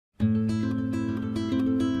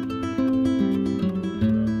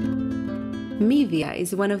Mήδεια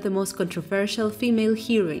is one of the most controversial female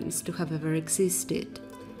heroines to have ever existed.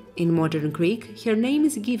 In modern Greek, her name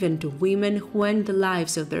is given to women who end the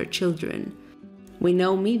lives of their children. We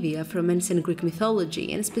know Mήδεια from ancient Greek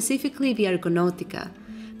mythology and specifically the Argonautica,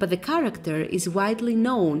 but the character is widely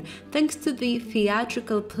known thanks to the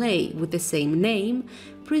theatrical play with the same name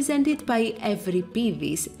presented by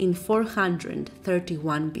Euripides in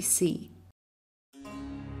 431 BC.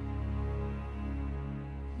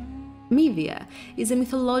 Mήδεια is a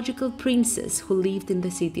mythological princess who lived in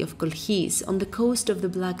the city of Colchis on the coast of the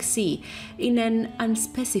Black Sea in an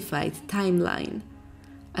unspecified timeline.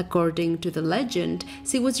 According to the legend,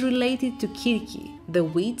 she was related to Kirke, the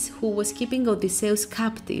witch who was keeping Odysseus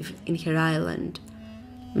captive in her island.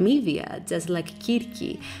 Mήδεια, just like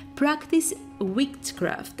Kirke, practiced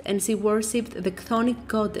witchcraft and she worshipped the chthonic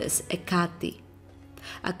goddess Hecate.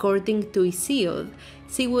 According to Hesiod,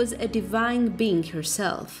 she was a divine being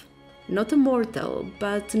herself. Not a mortal,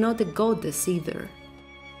 but not a goddess either.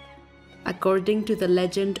 According to the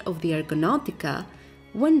legend of the Argonautica,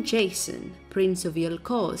 when Jason, prince of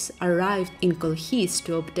Iolcos, arrived in Colchis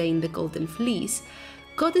to obtain the golden fleece,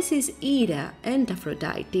 goddesses Hera and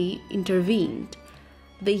Aphrodite intervened.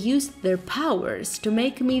 They used their powers to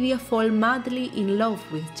make Mήδεια fall madly in love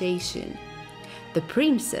with Jason. The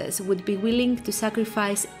princess would be willing to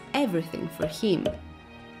sacrifice everything for him.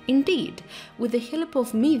 Indeed, with the help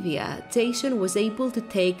of Mήδεια, Jason was able to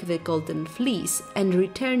take the golden fleece and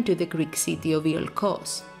return to the Greek city of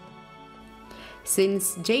Iolcos.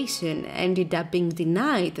 Since Jason ended up being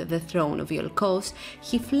denied the throne of Iolcos,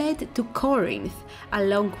 he fled to Corinth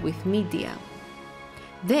along with Medea.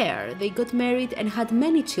 There, they got married and had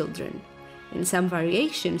many children. In some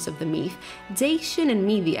variations of the myth, Jason and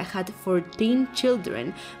Mήδεια had 14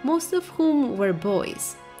 children, most of whom were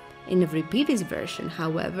boys. In Euripides' version,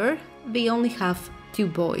 however, they only have 2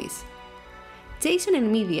 boys. Jason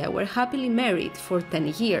and Mήδεια were happily married for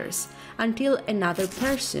 10 years, until another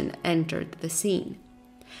person entered the scene.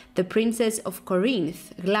 The princess of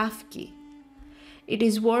Corinth, Glafki. It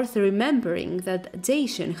is worth remembering that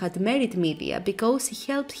Jason had married Mήδεια because he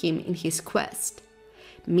helped him in his quest.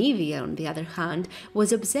 Mήδεια, on the other hand,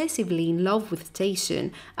 was obsessively in love with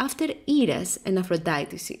Jason after Hera's and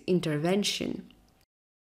Aphrodite's intervention.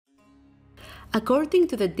 According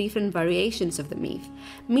to the different variations of the myth,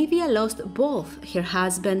 Mήδεια lost both her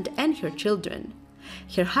husband and her children.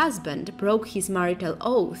 Her husband broke his marital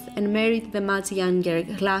oath and married the much younger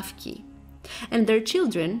Glafki, and their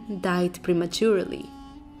children died prematurely.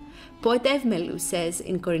 Poet Evmelou says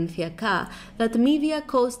in Korintheaka that Mήδεια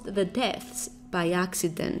caused the deaths by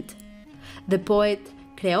accident. The poet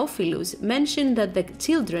Creophilus mentioned that the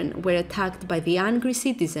children were attacked by the angry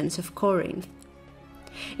citizens of Corinth.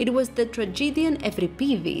 It was the tragedian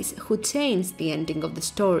Euripides who changed the ending of the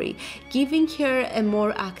story, giving her a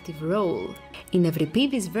more active role. In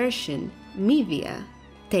Euripides' version, Mήδεια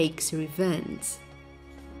takes revenge.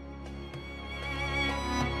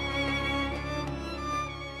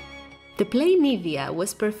 The play Mήδεια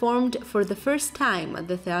was performed for the first time at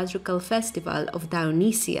the Theatrical Festival of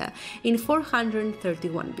Dionysia in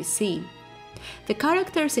 431 BC. The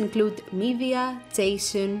characters include Mήδεια,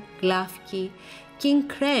 Jason, Glafki, King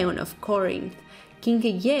Creon of Corinth, King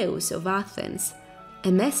Aegeus of Athens,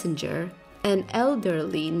 a messenger, an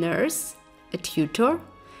elderly nurse, a tutor,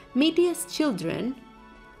 Medea's children,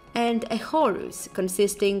 and a chorus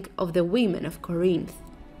consisting of the women of Corinth.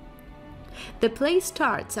 The play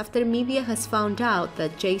starts after Mήδεια has found out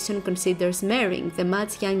that Jason considers marrying the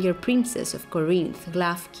much younger princess of Corinth,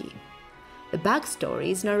 Glafki. The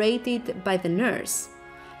backstory is narrated by the nurse.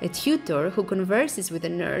 A tutor who converses with the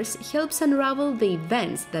nurse helps unravel the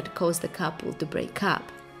events that caused the couple to break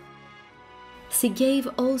up. She gave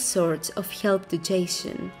all sorts of help to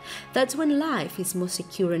Jason. That's when life is most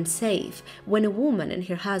secure and safe, when a woman and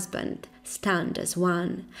her husband stand as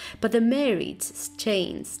one. But the marriage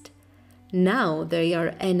changed. Now they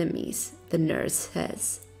are enemies, the nurse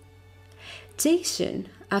says. Jason,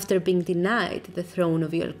 after being denied the throne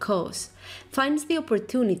of Iolcos, finds the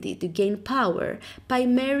opportunity to gain power by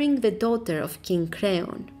marrying the daughter of King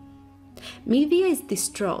Creon. Mήδεια is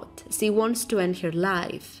distraught. She wants to end her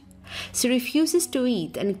life. She refuses to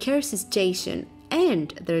eat and curses Jason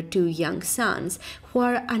and their 2 young sons, who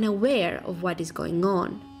are unaware of what is going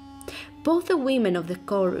on. Both the women of the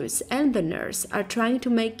chorus and the nurse are trying to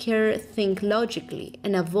make her think logically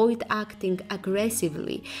and avoid acting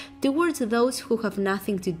aggressively towards those who have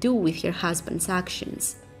nothing to do with her husband's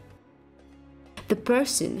actions. The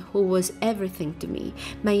person who was everything to me,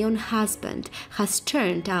 my own husband, has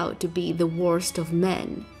turned out to be the worst of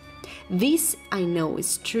men. This I know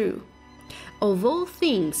is true. Of all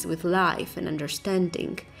things with life and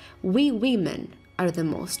understanding, we women are the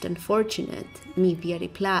most unfortunate, Mήδεια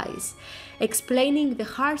replies, explaining the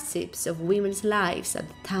hardships of women's lives at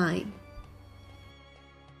the time.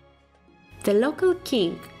 The local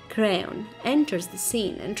king, Creon, enters the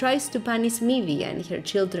scene and tries to banish Mήδεια and her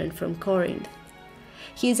children from Corinth.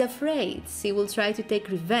 He is afraid she will try to take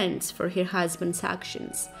revenge for her husband's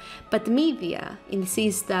actions, but Mήδεια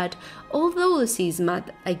insists that although she is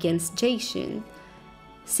mad against Jason,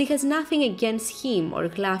 she has nothing against him or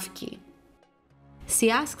Glafki.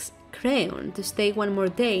 She asks Creon to stay one more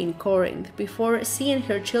day in Corinth before she and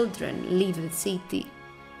her children leave the city.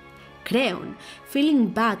 Creon, feeling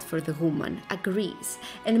bad for the woman, agrees,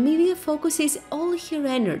 and Mήδεια focuses all her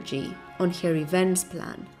energy on her revenge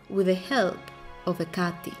plan with the help of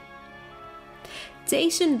Hecate.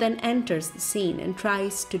 Jason then enters the scene and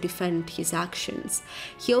tries to defend his actions.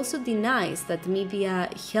 He also denies that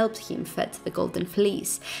Mήδεια helped him fetch the golden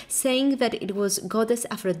fleece, saying that it was goddess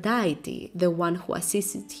Aphrodite, the one who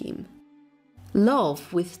assisted him.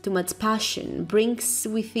 Love with too much passion brings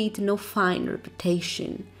with it no fine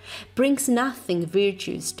reputation, brings nothing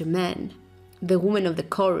virtuous to men, the women of the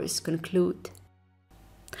chorus conclude.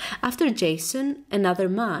 After Jason, another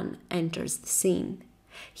man enters the scene.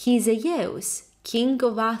 He is Aegeus, king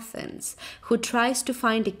of Athens, who tries to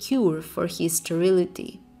find a cure for his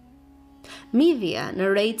sterility. Mήδεια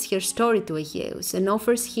narrates her story to Aegeus and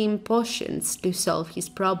offers him potions to solve his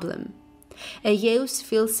problem. Aegeus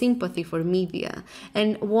feels sympathy for Mήδεια,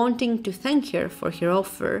 and wanting to thank her for her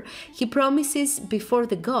offer, he promises before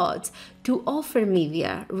the gods to offer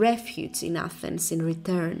Mήδεια refuge in Athens in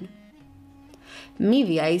return.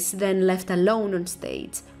 Mήδεια is then left alone on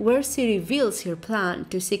stage, where she reveals her plan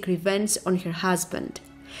to seek revenge on her husband.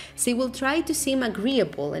 She will try to seem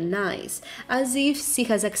agreeable and nice, as if she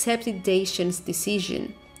has accepted Jason's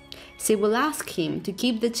decision. She will ask him to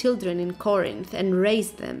keep the children in Corinth and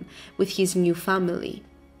raise them with his new family.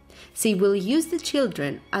 She will use the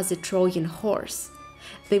children as a Trojan horse.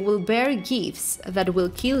 They will bear gifts that will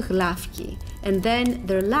kill Glafki, and then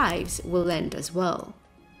their lives will end as well.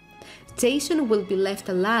 Jason will be left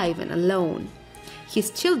alive and alone,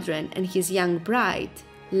 his children and his young bride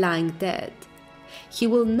lying dead. He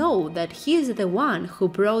will know that he is the one who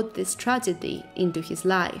brought this tragedy into his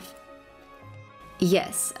life.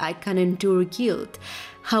 Yes, I can endure guilt,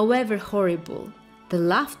 however horrible. The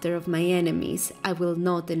laughter of my enemies I will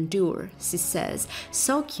not endure, she says,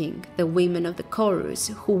 shocking the women of the chorus,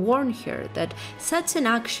 who warn her that such an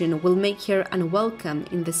action will make her unwelcome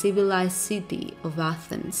in the civilized city of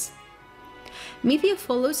Athens. Mήδεια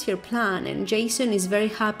follows her plan, and Jason is very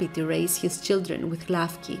happy to raise his children with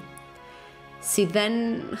Glafki. She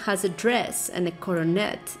then has a dress and a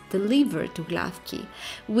coronet delivered to Glafki,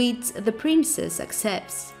 which the princess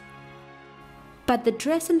accepts. But the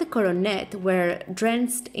dress and the coronet were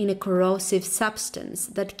drenched in a corrosive substance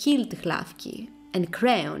that killed Glafki and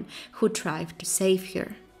Creon, who tried to save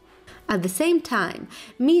her. At the same time,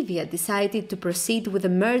 Mήδεια decided to proceed with the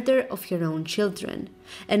murder of her own children,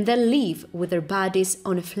 and then leave with their bodies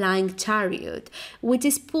on a flying chariot, which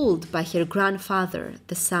is pulled by her grandfather,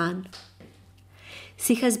 the sun.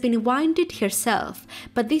 She has been wounded herself,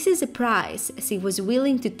 but this is a price she was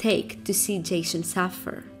willing to take to see Jason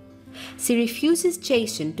suffer. She refuses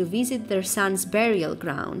Jason to visit their son's burial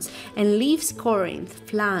grounds and leaves Corinth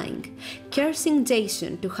flying, cursing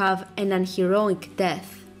Jason to have an unheroic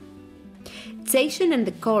death. Jason and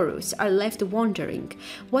the chorus are left wondering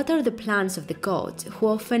what are the plans of the gods, who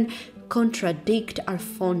often contradict our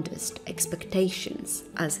fondest expectations,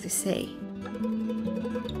 as they say.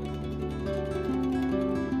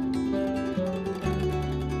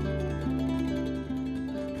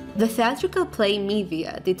 The theatrical play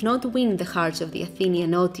Mήδεια did not win the hearts of the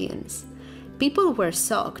Athenian audience. People were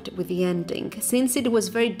shocked with the ending, since it was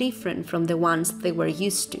very different from the ones they were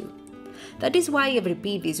used to. That is why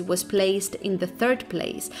Euripides was placed in the third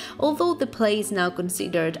place, although the play is now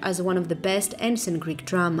considered as one of the best ancient Greek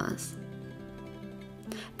dramas.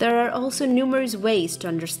 There are also numerous ways to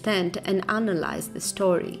understand and analyze the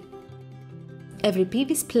story.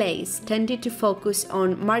 Euripides' plays tended to focus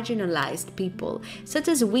on marginalized people, such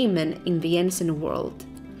as women in the ancient world.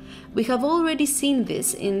 We have already seen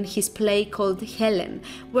this in his play called Helen,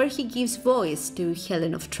 where he gives voice to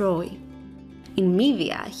Helen of Troy. In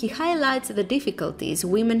Mήδεια, he highlights the difficulties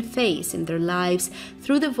women face in their lives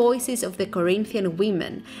through the voices of the Corinthian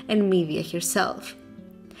women and Mήδεια herself.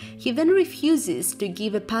 He then refuses to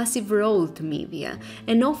give a passive role to Mήδεια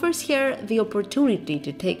and offers her the opportunity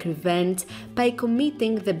to take revenge by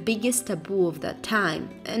committing the biggest taboo of that time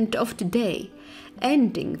and of today,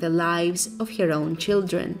 ending the lives of her own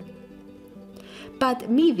children.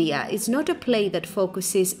 But Mήδεια is not a play that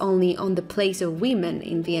focuses only on the place of women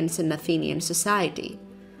in the ancient Athenian society.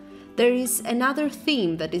 There is another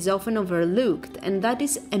theme that is often overlooked, and that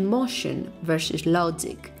is emotion versus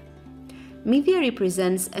logic. Mήδεια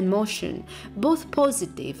represents emotion, both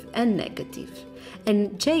positive and negative,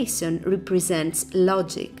 and Jason represents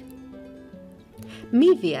logic.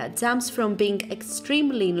 Mήδεια jumps from being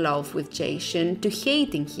extremely in love with Jason to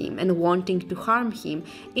hating him and wanting to harm him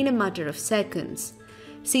in a matter of seconds.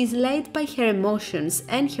 She is led by her emotions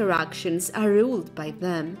and her actions are ruled by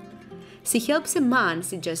them. She helps a man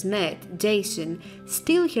she just met, Jason,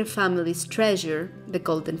 steal her family's treasure, the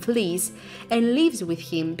golden fleece, and lives with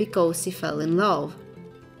him because she fell in love.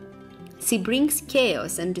 She brings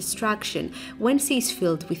chaos and destruction when she is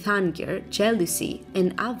filled with anger, jealousy,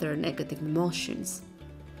 and other negative emotions.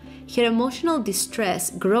 Her emotional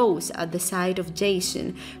distress grows at the sight of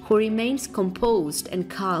Jason, who remains composed and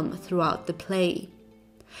calm throughout the play.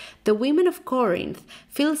 The women of Corinth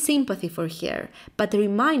feel sympathy for her, but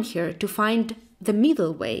remind her to find the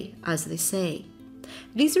middle way, as they say.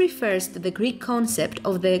 This refers to the Greek concept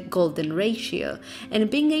of the golden ratio and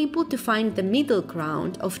being able to find the middle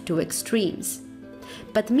ground of two extremes.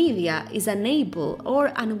 But Mήδεια is unable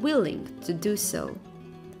or unwilling to do so.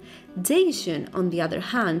 Jason, on the other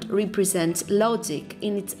hand, represents logic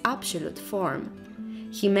in its absolute form.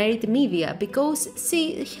 He married Mήδεια because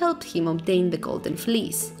she helped him obtain the golden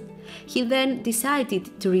fleece. He then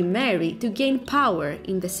decided to remarry to gain power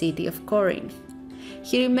in the city of Corinth.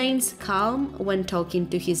 He remains calm when talking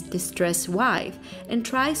to his distressed wife and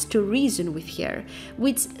tries to reason with her,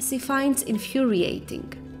 which she finds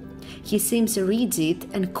infuriating. He seems rigid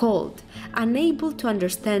and cold, unable to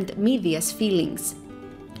understand Mήδειa's feelings.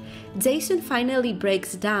 Jason finally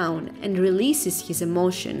breaks down and releases his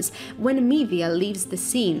emotions when Mήδεια leaves the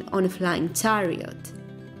scene on a flying chariot.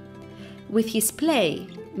 With his play,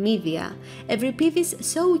 Mήδεια, Euripides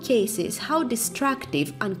showcases how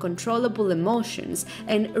destructive uncontrollable emotions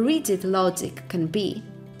and rigid logic can be.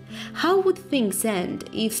 How would things end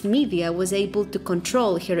if Mήδεια was able to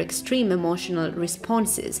control her extreme emotional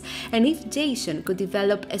responses, and if Jason could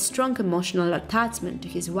develop a strong emotional attachment to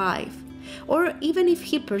his wife? Or even if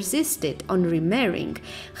he persisted on remarrying,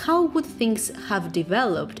 how would things have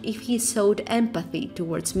developed if he showed empathy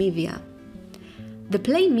towards Mήδεια? The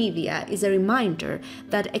play Mήδεια is a reminder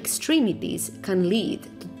that extremities can lead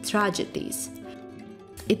to tragedies.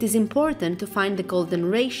 It is important to find the golden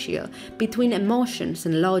ratio between emotions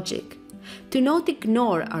and logic, to not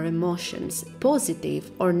ignore our emotions, positive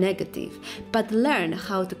or negative, but learn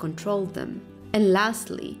how to control them. And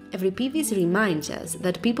lastly, Euripides reminds us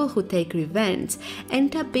that people who take revenge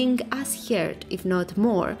end up being as hurt, if not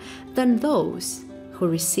more, than those who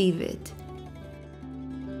receive it.